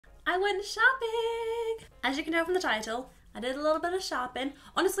I went shopping. As you can tell from the title, I did a little bit of shopping.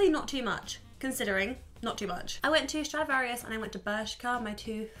 Honestly, not too much, considering not too much. I went to Stradivarius and I went to Bershka, my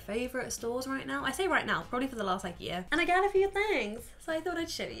two favourite stores right now. I say right now, probably for the last like year. And I got a few things, so I thought I'd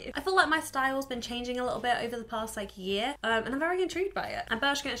show you. I feel like my style's been changing a little bit over the past like year, and I'm very intrigued by it. And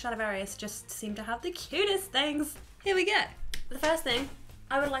Bershka and Stradivarius just seem to have the cutest things. Here we go. The first thing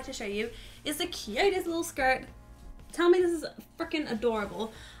I would like to show you is the cutest little skirt. Tell me this is freaking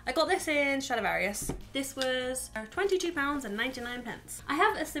adorable. I got this in Stradivarius. This was £22.99. I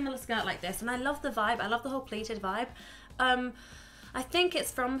have a similar skirt like this and I love the vibe. I love the whole pleated vibe. I think it's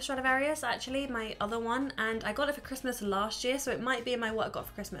from Stradivarius actually, my other one, and I got it for Christmas last year, so it might be in my what I got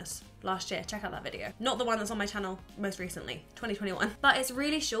for Christmas last year. Check out that video. Not the one that's on my channel most recently, 2021. But it's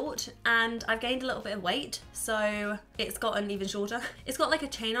really short and I've gained a little bit of weight, so it's gotten even shorter. It's got like a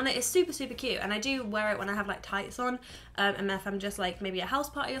chain on it. It's super, super cute, and I do wear it when I have like tights on, and if I'm just like maybe a house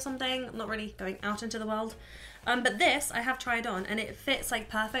party or something. I'm not really going out into the world. But this I have tried on and it fits like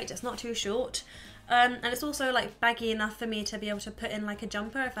perfect. It's not too short. And it's also like baggy enough for me to be able to put in like a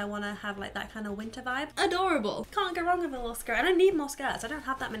jumper if I want to have like that kind of winter vibe. Adorable. Can't go wrong with a little skirt. And I need more skirts. I don't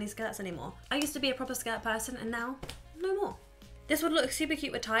have that many skirts anymore. I used to be a proper skirt person and now no more. This would look super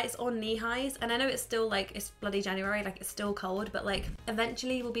cute with tights or knee highs, and I know it's still like, it's bloody January, like it's still cold, but like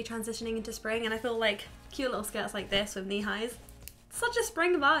eventually we'll be transitioning into spring, and I feel like cute little skirts like this with knee highs, such a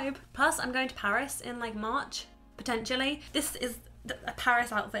spring vibe. Plus I'm going to Paris in like March, potentially. This is a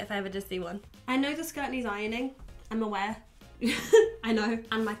Paris outfit if I ever did see one. I know the skirt needs ironing, I'm aware. I know.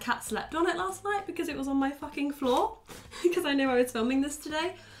 And my cat slept on it last night because it was on my fucking floor because I knew I was filming this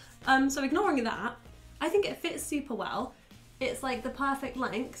today. So ignoring that, I think it fits super well. It's like the perfect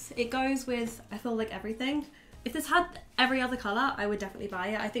length. It goes with, I feel like, everything. If this had every other colour, I would definitely buy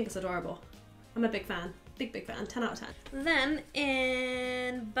it. I think it's adorable. I'm a big fan. Big fan. 10 out of 10. Then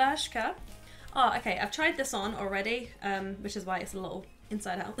in Bershka, oh, okay, I've tried this on already, which is why it's a little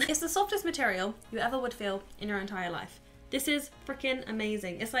inside out. It's the softest material you ever would feel in your entire life. This is freaking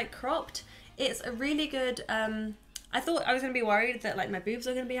amazing. It's like cropped. It's a really good, I thought I was gonna be worried that like my boobs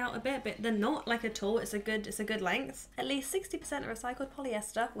are gonna be out a bit, but they're not like at all. It's a good length. At least 60% recycled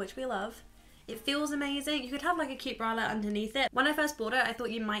polyester, which we love. It feels amazing. You could have like a cute bralette underneath it. When I first bought it, I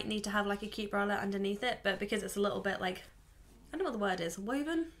thought you might need to have like a cute bralette underneath it, but because it's a little bit like, I don't know what the word is,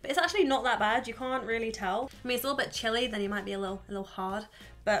 woven? But it's actually not that bad, you can't really tell. I mean, it's a little bit chilly, then you might be a little hard,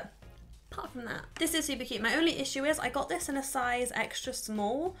 but apart from that, this is super cute. My only issue is I got this in a size extra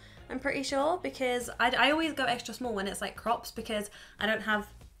small, I'm pretty sure, because I always go extra small when it's like crops because I don't have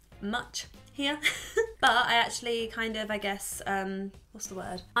much here. But I actually kind of, I guess, what's the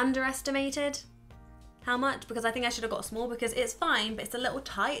word? Underestimated how much, because I think I should have got small because it's fine, but it's a little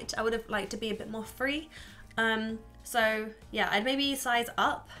tight. I would have liked to be a bit more free. So yeah, I'd maybe size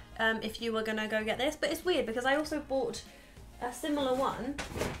up if you were gonna go get this, but it's weird because I also bought a similar one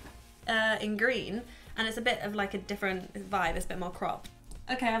in green, and it's a bit of like a different vibe, it's a bit more cropped.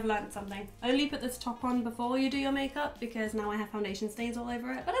 Okay, I've learned something. Only put this top on before you do your makeup because now I have foundation stains all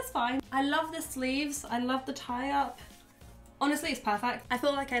over it, but it's fine. I love the sleeves, I love the tie up. Honestly, it's perfect. I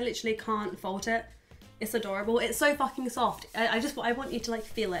feel like I literally can't fault it. It's adorable. It's so fucking soft. I want you to like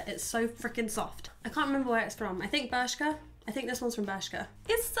feel it. It's so freaking soft. I can't remember where it's from. I think Bershka. I think this one's from Bershka.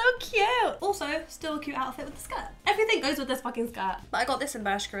 It's so cute. Also, still a cute outfit with the skirt. Everything goes with this fucking skirt. But I got this in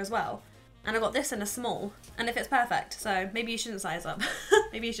Bershka as well. And I got this in a small, and it fits perfect. So maybe you shouldn't size up.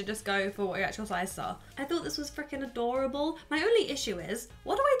 Maybe you should just go for what your actual sizes are. I thought this was freaking adorable. My only issue is,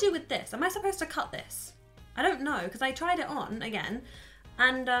 what do I do with this? Am I supposed to cut this? I don't know, because I tried it on again.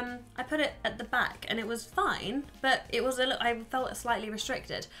 And I put it at the back and it was fine, but it was I felt slightly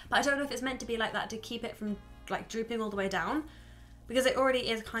restricted. But I don't know if it's meant to be like that to keep it from like drooping all the way down, because it already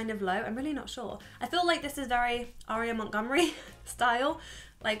is kind of low. I'm really not sure. I feel like this is very Aria Montgomery style,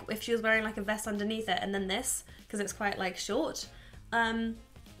 like if she was wearing like a vest underneath it and then this, because it's quite like short.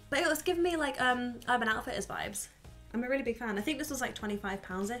 But it was giving me like Urban Outfitters vibes. I'm a really big fan. I think this was like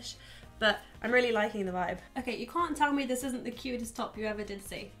 £25-ish. But I'm really liking the vibe. Okay, you can't tell me this isn't the cutest top you ever did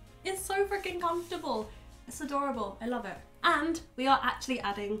see. It's so freaking comfortable. It's adorable. I love it. And we are actually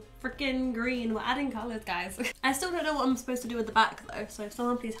adding freaking green. We're adding colours, guys. I still don't know what I'm supposed to do with the back though, so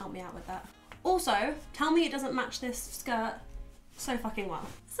someone please help me out with that. Also, tell me it doesn't match this skirt so fucking well.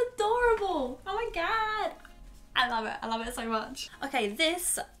 It's adorable. Oh my god. I love it. I love it so much. Okay,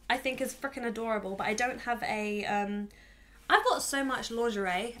 this I think is freaking adorable, but I don't have a I've got so much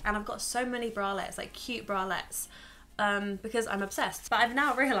lingerie and I've got so many bralettes, like cute bralettes, because I'm obsessed. But I've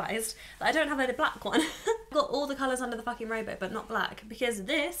now realised that I don't have a black one. I've got all the colours under the fucking rainbow, but not black, because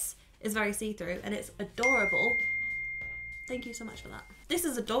this is very see-through and it's adorable. Thank you so much for that. This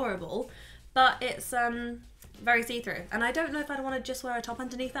is adorable, but it's very see-through. And I don't know if I'd want to just wear a top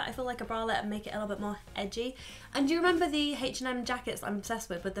underneath that. I feel like a bralette and make it a little bit more edgy. And do you remember the H&M jackets I'm obsessed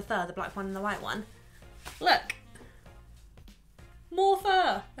with the fur, the black one and the white one? Look. More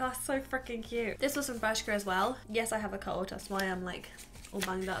fur. Oh, so freaking cute. This was from Bershka as well. Yes, I have a cold. That's why I'm like all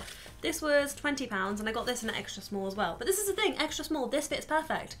banged up. This was £20 and I got this in an extra small as well. But this is the thing, extra small, this fits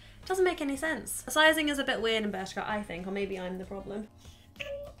perfect. It doesn't make any sense. The sizing is a bit weird in Bershka, I think, or maybe I'm the problem.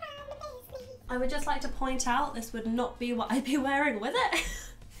 I would just like to point out this would not be what I'd be wearing with it.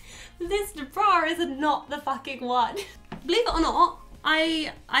 This bra is not the fucking one. Believe it or not,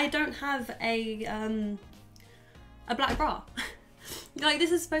 I don't have a black bra. Like,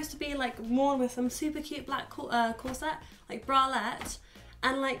 this is supposed to be like worn with some super cute black corset, like bralette,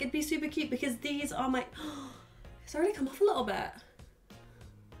 and like it'd be super cute because these are my, it's already come off a little bit.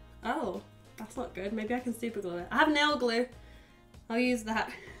 Oh, that's not good. Maybe I can super glue it. I have nail glue. I'll use that.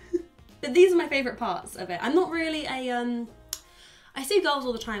 But these are my favourite parts of it. I'm not really a, I see girls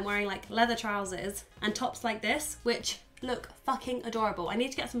all the time wearing like leather trousers and tops like this, which look fucking adorable. I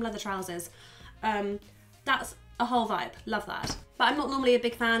need to get some leather trousers. That's a whole vibe, love that. But I'm not normally a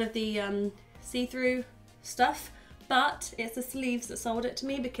big fan of the see-through stuff, but it's the sleeves that sold it to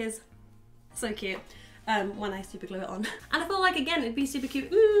me because it's so cute when I super glue it on. And I feel like, again, it'd be super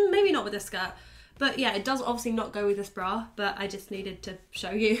cute, maybe not with this skirt, but yeah, it does obviously not go with this bra, but I just needed to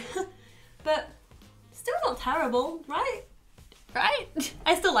show you. But still not terrible, right? Right?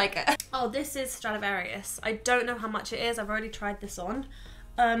 I still like it. Oh, this is Stradivarius. I don't know how much it is. I've already tried this on.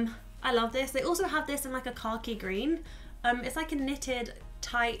 I love this. They also have this in like a khaki green. It's like a knitted,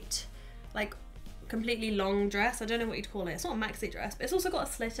 tight, like completely long dress. I don't know what you'd call it. It's not a maxi dress, but it's also got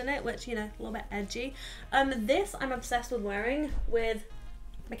a slit in it, which, you know, a little bit edgy. This I'm obsessed with wearing with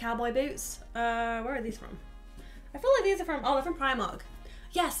my cowboy boots. Where are these from? I feel like these are from, oh, they're from Primark.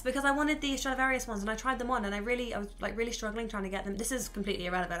 Yes, because I wanted the Stradivarius ones and I tried them on and I was like really struggling trying to get them. This is completely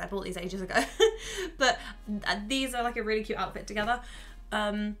irrelevant. I bought these ages ago. But these are like a really cute outfit together.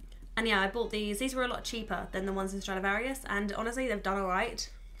 And yeah, I bought these. These were a lot cheaper than the ones in Stradivarius, and honestly, they've done all right.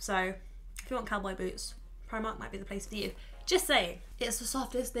 So if you want cowboy boots, Primark might be the place for you. Just saying, it's the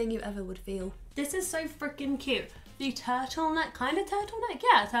softest thing you ever would feel. This is so freaking cute. The turtleneck, kind of turtleneck?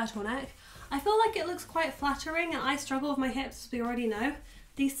 Yeah, turtleneck. I feel like it looks quite flattering and I struggle with my hips, as we already know.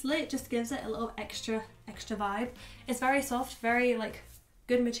 The slit just gives it a little extra vibe. It's very soft, very like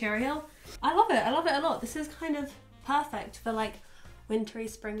good material. I love it a lot. This is kind of perfect for like wintry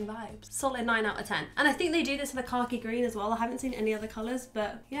spring vibes. Solid 9 out of 10. And I think they do this in the khaki green as well. I haven't seen any other colours,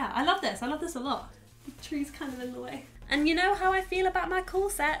 but yeah, I love this a lot. The tree's kind of in the way. And you know how I feel about my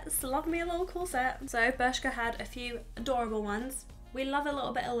corsets. Love me a little corset. So Bershka had a few adorable ones. We love a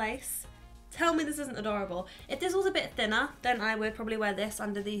little bit of lace. Tell me this isn't adorable. If this was a bit thinner, then I would probably wear this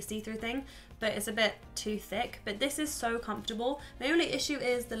under the see-through thing, but it's a bit too thick. But this is so comfortable. My only issue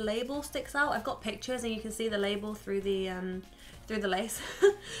is the label sticks out. I've got pictures and you can see the label through the lace.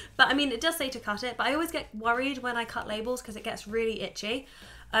 But I mean, it does say to cut it, but I always get worried when I cut labels because it gets really itchy.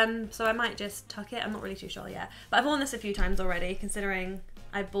 So I might just tuck it. I'm not really too sure yet. But I've worn this a few times already, considering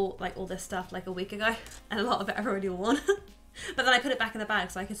I bought like all this stuff like a week ago and a lot of it I've already worn. But then I put it back in the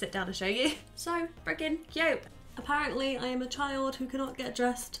bag so I can sit down and show you. So freaking cute. Apparently I am a child who cannot get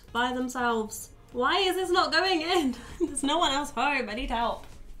dressed by themselves. Why is this not going in? There's no one else home, I need help.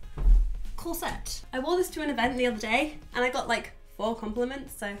 Corset. I wore this to an event the other day and I got like 4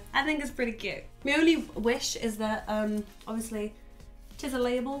 compliments, so I think it's pretty cute. My only wish is that obviously it is a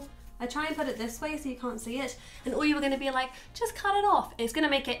label. I try and put it this way so you can't see it, and all you were going to be like, just cut it off. It's going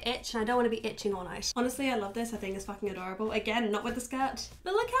to make it itch and I don't want to be itching all night. Honestly, I love this. I think it's fucking adorable. Again, not with the skirt,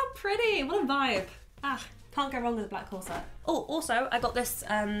 but look how pretty. What a vibe. Ah, can't go wrong with a black corset. Oh, also I got this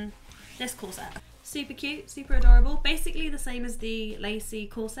this corset. Super cute, super adorable. Basically the same as the lacy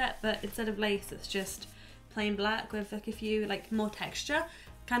corset, but instead of lace, it's just plain black with like a few like more texture,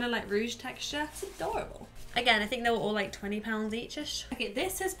 kind of like rouge texture. It's adorable. Again, I think they were all like £20 each-ish. Okay,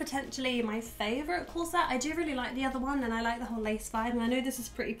 this is potentially my favourite corset. I do really like the other one and I like the whole lace vibe, and I know this is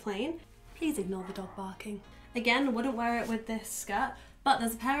pretty plain. Please ignore the dog barking. Again, wouldn't wear it with this skirt, but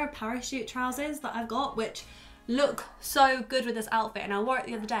there's a pair of parachute trousers that I've got which look so good with this outfit, and I wore it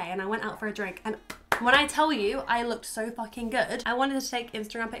the other day and I went out for a drink, and when I tell you I looked so fucking good. I wanted to take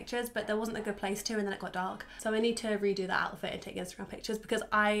Instagram pictures, but there wasn't a good place to, and then it got dark. So I need to redo that outfit and take Instagram pictures because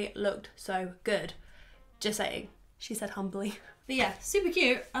I looked so good. Just saying, she said humbly. But yeah, super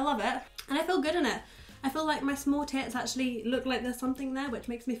cute, I love it. And I feel good in it. I feel like my small tits actually look like there's something there, which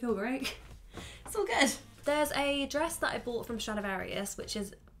makes me feel great. It's all good. There's a dress that I bought from Stradivarius, which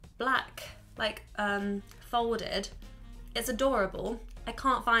is black, like folded. It's adorable. I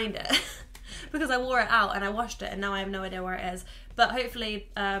can't find it because I wore it out and I washed it and now I have no idea where it is. But hopefully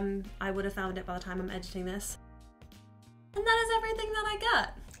I would have found it by the time I'm editing this. And that is everything that I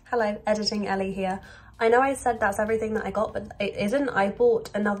got. Hello, Editing Ellie here. I know I said that's everything that I got, but it isn't. I bought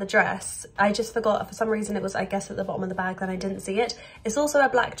another dress. I just forgot, for some reason it was, I guess, at the bottom of the bag, then I didn't see it. It's also a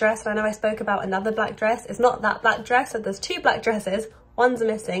black dress, and I know I spoke about another black dress. It's not that black dress, so there's two black dresses. One's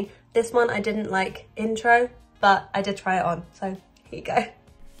missing. This one I didn't like intro, but I did try it on, so here you go.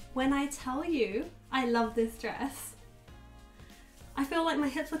 When I tell you I love this dress, I feel like my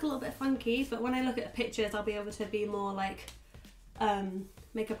hips look a little bit funky, but when I look at pictures, I'll be able to be more like,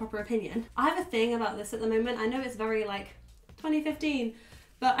 make a proper opinion. I have a thing about this at the moment. I know it's very like 2015,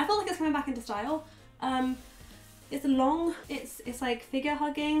 but I feel like it's coming back into style. It's long, it's like figure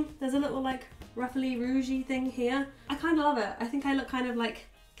hugging. There's a little like ruffly rougey thing here. I kind of love it. I think I look kind of like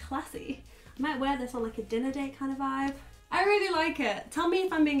classy. I might wear this on like a dinner date kind of vibe. I really like it. Tell me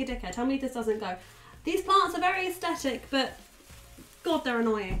if I'm being a dickhead. Tell me if this doesn't go. These plants are very aesthetic, but God, they're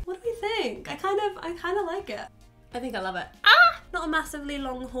annoying. What do we think? I kind of like it. I think I love it. Not a massively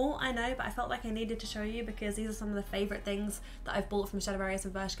long haul, I know, but I felt like I needed to show you because these are some of the favourite things that I've bought from Stradivarius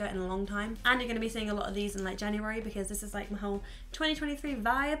and Bershka in a long time. And you're going to be seeing a lot of these in like January because this is like my whole 2023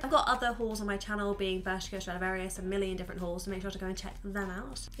 vibe. I've got other hauls on my channel being Bershka, Stradivarius, a million different hauls, so make sure to go and check them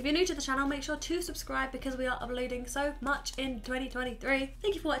out. If you're new to the channel, make sure to subscribe because we are uploading so much in 2023.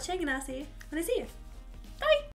 Thank you for watching and I'll see you when I see you. Bye!